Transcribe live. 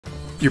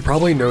You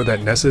probably know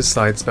that Ness's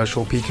side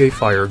special PK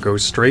Fire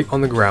goes straight on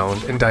the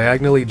ground and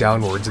diagonally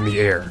downwards in the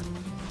air.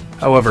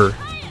 However,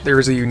 there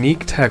is a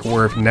unique tech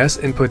where if Ness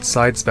inputs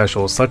side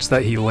special such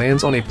that he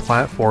lands on a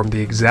platform the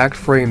exact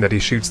frame that he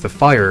shoots the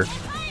fire,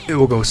 it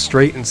will go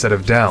straight instead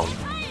of down.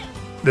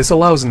 This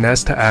allows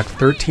Ness to act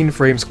 13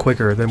 frames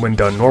quicker than when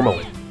done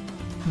normally.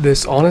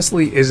 This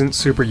honestly isn't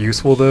super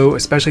useful though,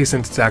 especially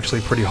since it's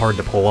actually pretty hard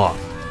to pull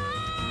off.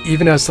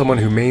 Even as someone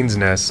who mains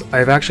Ness, I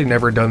have actually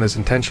never done this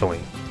intentionally.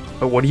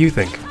 But what do you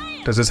think?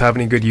 Does this have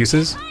any good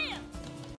uses?